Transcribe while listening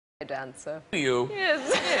dancer. You?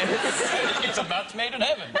 Yes. It's a match made in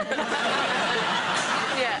heaven.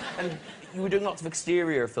 Yeah. And you were doing lots of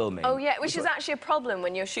exterior filming. Oh, yeah, which is actually a problem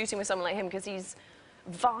when you're shooting with someone like him, because he's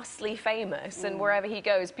vastly famous, and wherever he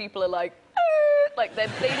goes, people are like, like they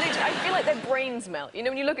literally, I feel like their brains melt. You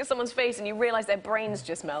know, when you look at someone's face and you realise their brains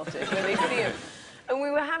just melted when they see him. And we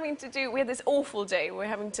had this awful day. We were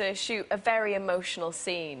having to shoot a very emotional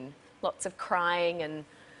scene. Lots of crying and,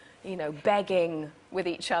 you know, begging with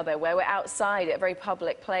each other, where we're outside at a very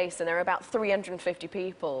public place and there are about 350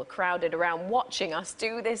 people crowded around watching us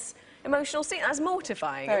do this emotional scene. That's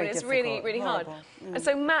mortifying. Very I mean, it's difficult. really, really hard. And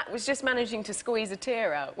so Matt was just managing to squeeze a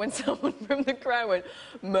tear out when someone from the crowd went,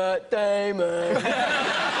 Matt Damon.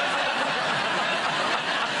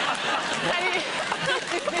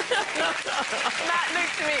 Matt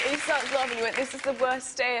looked at me, he starts laughing, he went, this is the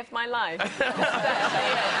worst day of my life.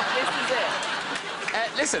 This is it.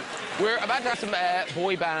 Listen, we're about to have some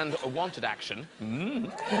boy band wanted action.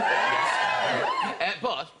 Yes.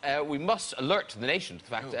 But we must alert the nation to the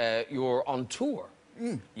fact you're on tour.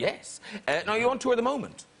 Yes. Now, you're on tour at the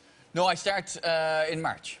moment. No, I start in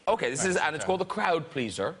March. OK, this is... And it's called The Crowd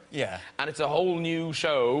Pleaser. Yeah. And it's a whole new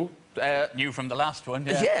show. New from the last one,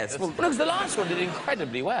 yeah. Yes. Well, because the last one did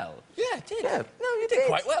incredibly well. Yeah, it did. Yeah. No, you did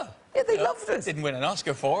quite well. Yeah, they loved it. Didn't win an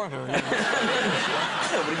Oscar for it. Or, No,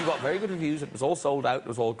 but you got very good reviews. It was all sold out. It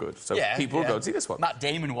was all good. So people will go and see this one. Matt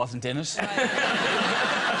Damon wasn't in it.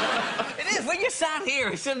 It is. When you sat here,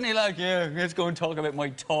 it's suddenly like, yeah, let's go and talk about my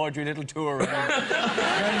tawdry little tour around the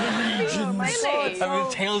regions. Really? I mean,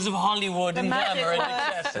 tales of Hollywood and glamour and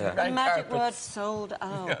excess and The red magic carpets. word sold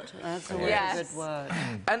out. That's a really good word.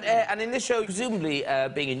 And in this show, presumably,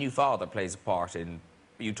 being a new father plays a part in...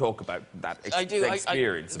 You talk about that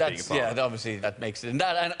experience of being a father. Yeah, obviously that makes it.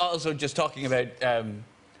 And also just talking about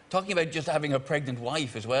just having a pregnant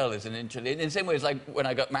wife as well is an interesting... In the same way as, like, when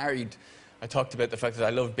I got married, I talked about the fact that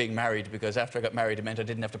I loved being married because after I got married, it meant I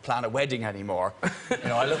didn't have to plan a wedding anymore. You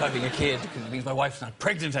know, I love having a kid because it means my wife's not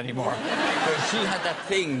pregnant anymore. But she had that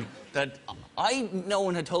thing that no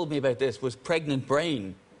one had told me about this, was pregnant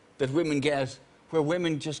brain that women get, where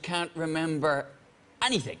women just can't remember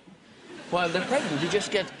anything. While they're pregnant, you just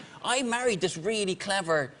get... I married this really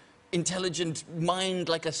clever, intelligent mind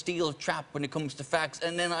like a steel trap when it comes to facts,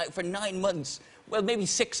 and then for 9 months, well, maybe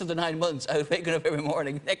 6 of the 9 months, I was waking up every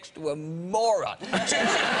morning next to a moron. She couldn't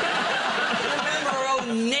remember her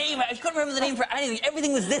own name. I couldn't remember the name for anything.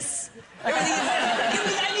 Everything was this. Everything was this. Give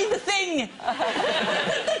me, I need the thing.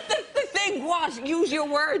 The thing, what? Use your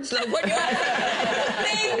words. Like, what you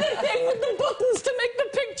the thing with the buttons to make the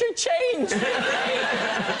picture change.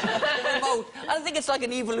 Remote. I think it's like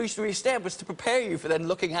an evolutionary step. It's to prepare you for then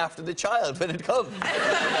looking after the child when it comes.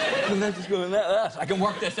 And then just going like that. I can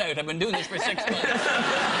work this out. I've been doing this for 6 months.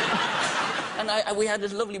 And we had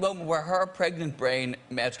this lovely moment where her pregnant brain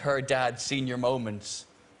met her dad's senior moments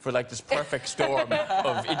for, like, this perfect storm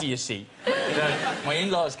of idiocy. You know, my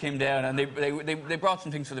in-laws came down and they brought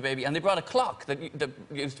some things for the baby, and they brought a clock that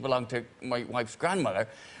used to belong to my wife's grandmother,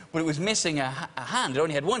 but it was missing a hand. It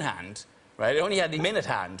only had one hand. Right? It only had the minute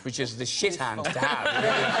hand, which is the shit hand to have.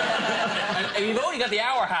 And you've only got the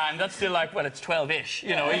hour hand, that's still like, well, it's 12-ish,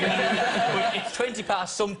 you know. But it's 20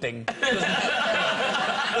 past something.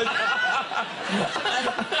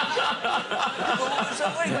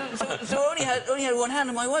 So I only had one hand,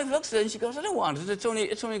 and my wife looks at it and she goes, I don't want it, it's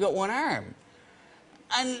only got one arm.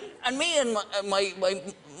 And me and my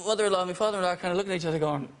mother-in-law and my father-in-law are kind of looking at each other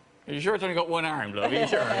going, are you sure it's only got one arm, love? Are you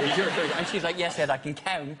sure? Are you sure? And she's like, yes, Ed, I can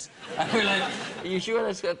count. And we're like, are you sure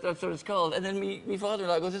that's what it's called? And then my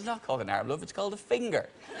father-in-law goes, it's not called an arm, love, it's called a finger.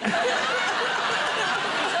 My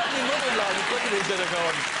mother-in-law was looking at each other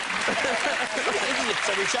going, idiots,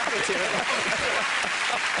 are we chatting to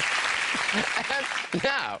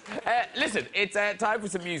Now, listen, it's time for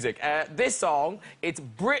some music. This song, it's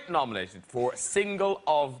Brit nominated for Single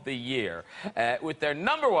of the Year with their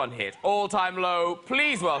 #1 hit, All Time Low.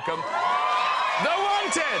 Please welcome The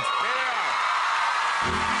Wanted. Here they are.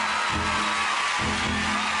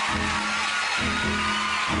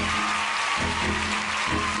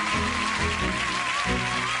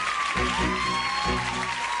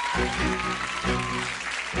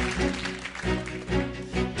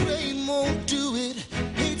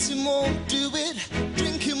 Won't do it,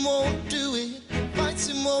 drinking won't do it,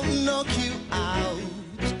 fighting won't knock you out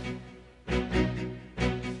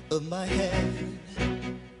of my head.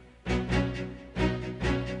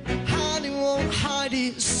 Hiding won't hide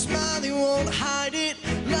it, smiling won't hide it,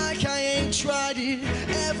 like I ain't tried it,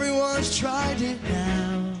 everyone's tried it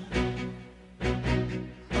now.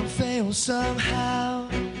 I'll fail somehow.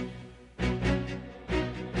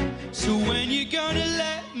 So when you gonna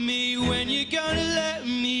let let me, when you gonna let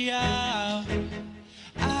me out,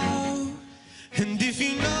 out. And if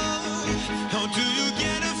you know, how do you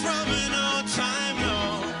get it from an old time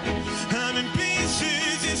low? I'm in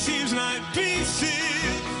pieces, it seems like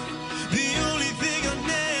pieces. The only thing I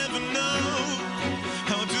never know,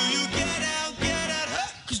 how do you get out, huh?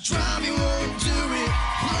 'Cause driving won't do it,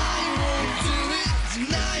 flying won't do it,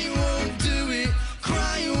 denying won't do it,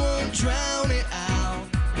 crying won't drown it out.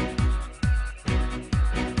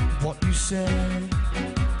 What you say?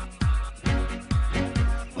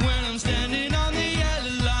 When I'm standing on the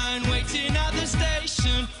yellow line, waiting at the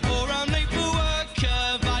station, or I'm late for work,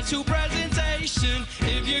 a vital presentation.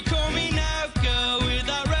 If you call me now, girl,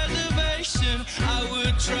 without reservation, I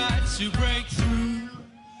would try to break through.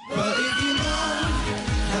 But if you know,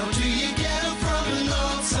 how do you get up from an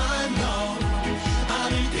old time low?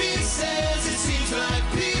 I'm in pieces, it seems like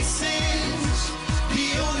pieces. The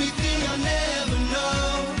only thing I never know,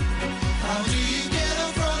 how do you get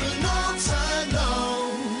up from an old time low?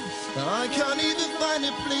 I can't even find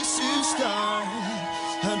a place to start.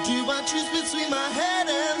 How do I choose between my head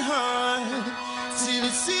and heart? Till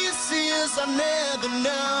it's easy as I never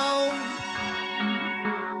know.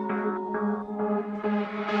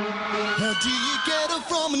 How do you get up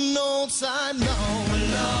from an old time low?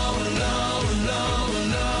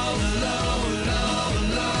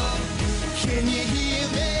 Can you hear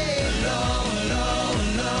me?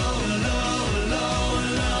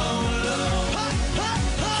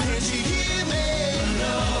 Can't you hear me?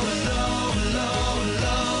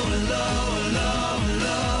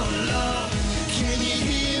 Can you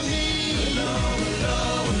hear me?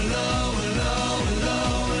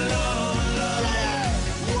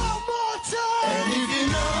 One more time. And if you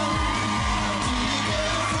know, how do you get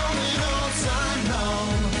up from an old time low?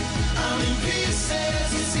 I'm in pieces,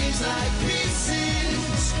 it seems like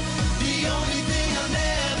pieces. The only thing I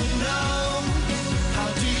never know, how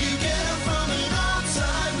do you get up from an old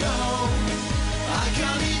time low? I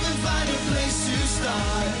can't even find a place to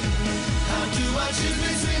start. How do I choose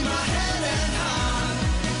between my head and heart?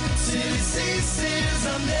 Till it ceases,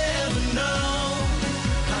 I'll never know.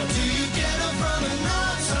 How do you get up from an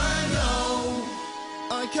old time low?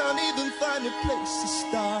 I can't even find a place to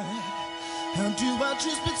start. How do I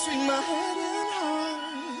choose between my head and heart?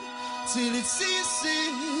 Till it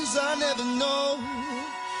ceases, I never know.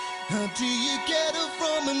 How do you get up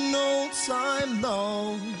from an old time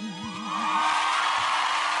low?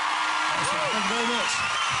 Thank you very much.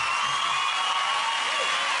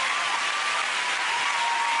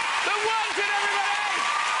 The Wanted, everybody!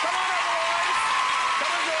 Come on up, boys.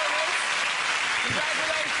 Come and join us.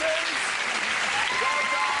 Congratulations. Well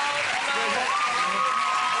done.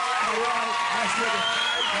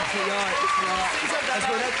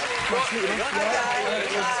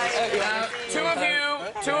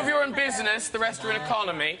 Two of you are in business, the rest are in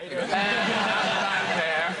economy. Down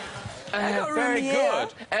there. Very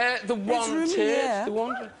good. The Wanted. The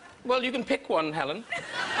Wanted. Well, you can pick one, Helen.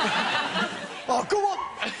 Oh, go on!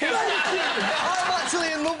 I'm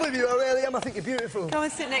actually in love with you, I really am. I think you're beautiful. Come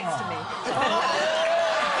and sit next to me.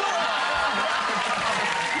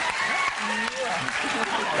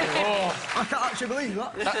 I can't actually believe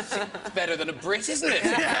that. That's better than a Brit, isn't it?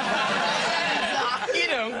 You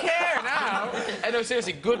don't care now. No,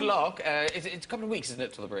 seriously, good luck. It's a couple of weeks, isn't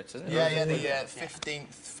it, till the Brits, isn't it? Yeah, the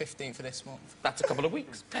 15th of this month. That's a couple of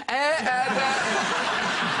weeks. And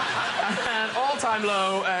All Time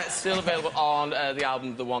Low, still available on the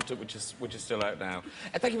album The Wanted, which is still out now.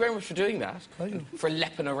 Thank you very much for doing that. For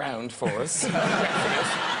lepping around for us.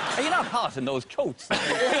 Are you not hot in those coats?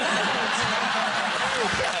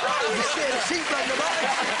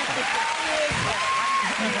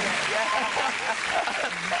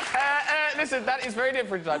 Listen, that is very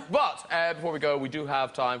different tonight. But before we go, we do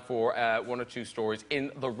have time for one or two stories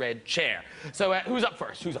in the red chair. So who's up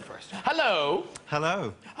first? Who's up first? Hello.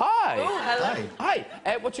 Hello. Hi. Oh, hello. Hi.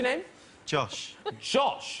 What's your name? Josh.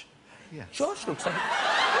 Josh. Yes. Josh looks like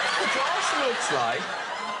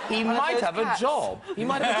he might have a job. He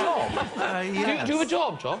might have a job. Yes. Do you have a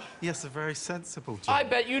job, Josh? Yes, a very sensible job. I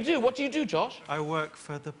bet you do. What do you do, Josh? I work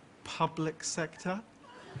for the public sector.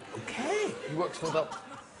 Okay. He works for the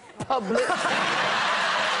public.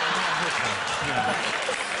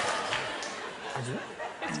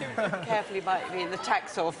 Carefully might be in the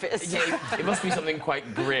tax office. Yeah, it must be something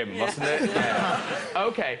quite grim, mustn't it? Yeah.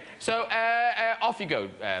 OK, so off you go,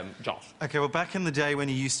 Josh. OK, well, back in the day when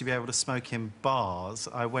you used to be able to smoke in bars,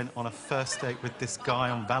 I went on a first date with this guy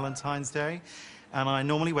on Valentine's Day, and I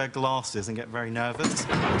normally wear glasses and get very nervous.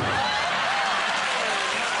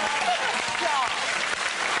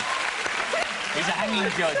 He's a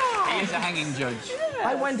hanging judge. He is a hanging judge.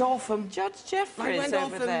 I went off him. Judge Jeffrey I went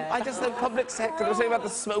off him. there. I just, the public sector, they were saying about the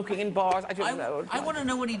smoking in bars. I don't know. I want to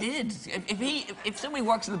know what he did. If somebody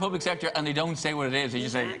works in the public sector and they don't say what it is, they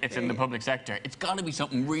just say it's in the public sector, it's got to be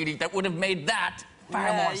something really that would have made that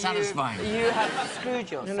far more satisfying. You have screwed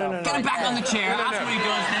yourself. No. Get him back on the chair, ask what he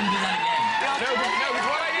does, then do that again. No,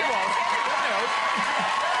 what I did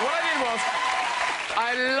was,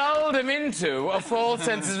 I lulled him into a false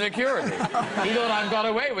sense of security. He thought I'd got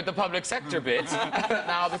away with the public sector bit.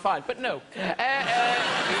 Now I'll be fine. But no. Do you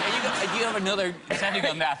have another setting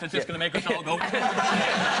on that that's just going to make us all go... A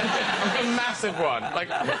massive one. Like,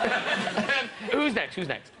 who's next?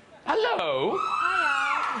 Hello?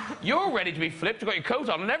 Hiya. You're ready to be flipped. You've got your coat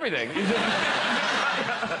on and everything.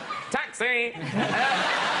 Taxi.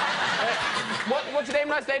 What's your name,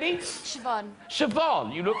 nice lady? Siobhan.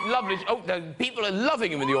 Siobhan, you look lovely. Oh, the people are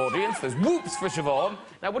loving him in the audience. There's whoops for Siobhan.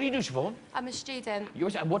 Now, what do you do, Siobhan? I'm a student.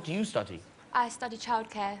 And what do you study? I study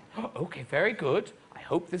childcare. Oh, OK, very good. I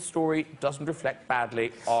hope this story doesn't reflect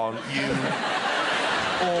badly on you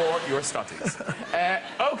or your studies.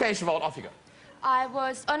 OK, Siobhan, off you go. I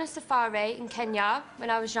was on a safari in Kenya when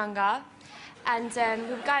I was younger, and we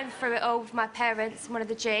were going through it all with my parents in one of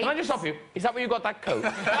the jeeps. Can I just stop you? Is that where you got that coat?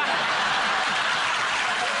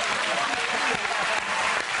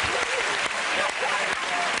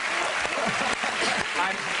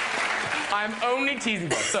 I'm only teasing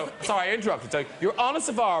you. So, sorry, I interrupted. So, you're on a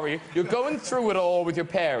safari, you're going through it all with your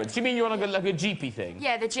parents. Do you mean you're on like a jeepy thing?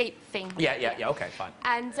 Yeah, the jeep thing. Yeah, OK, fine.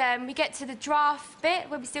 And we get to the giraffe bit,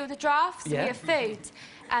 where we steal the giraffes, Yeah. we have food.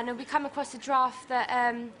 And we come across a giraffe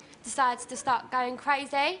that decides to start going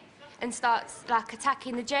crazy and starts, like,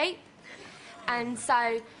 attacking the jeep. And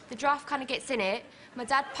so the giraffe kind of gets in it. My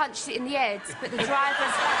dad punches it in the head, but the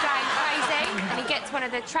driver's going crazy, and he gets one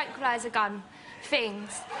of the tranquilizer gun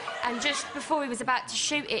things. And just before he was about to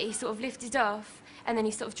shoot it, he sort of lifted off, and then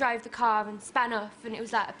he sort of drove the car and span off, and it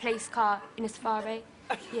was like a police car in a safari.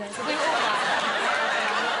 Yeah, so we were all right.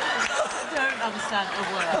 I don't understand the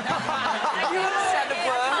word. You understand the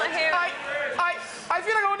word? I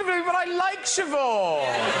feel like I want to believe, but I like Siobhan.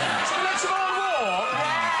 Should we let Siobhan walk?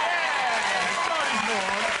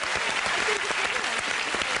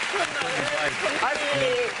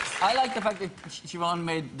 I like the fact that Siobhan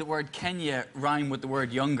made the word Kenya rhyme with the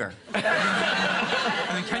word younger.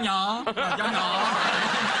 I mean, Kenya.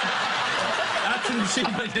 That's an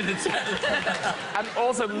achievement in itself. And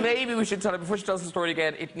also, maybe we should tell her, before she tells the story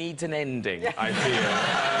again, it needs an ending, I feel.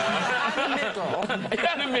 And a middle.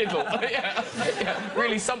 Yeah, in the middle. Yeah.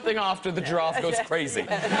 Really, something after the giraffe goes crazy.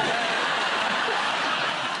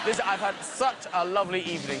 Listen, I've had such a lovely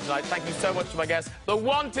evening tonight. Thank you so much to my guests. The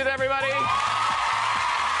Wanted, everybody! Emily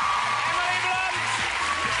Blunt!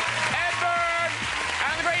 Ed Byrne!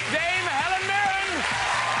 And the great Dame Helen Mirren!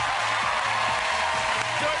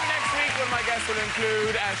 Join me next week when my guests will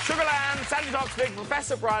include Sugarland, Sandy Toksvig,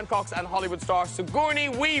 Professor Brian Cox, and Hollywood star Sigourney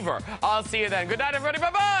Weaver. I'll see you then. Good night, everybody.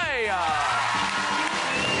 Bye-bye!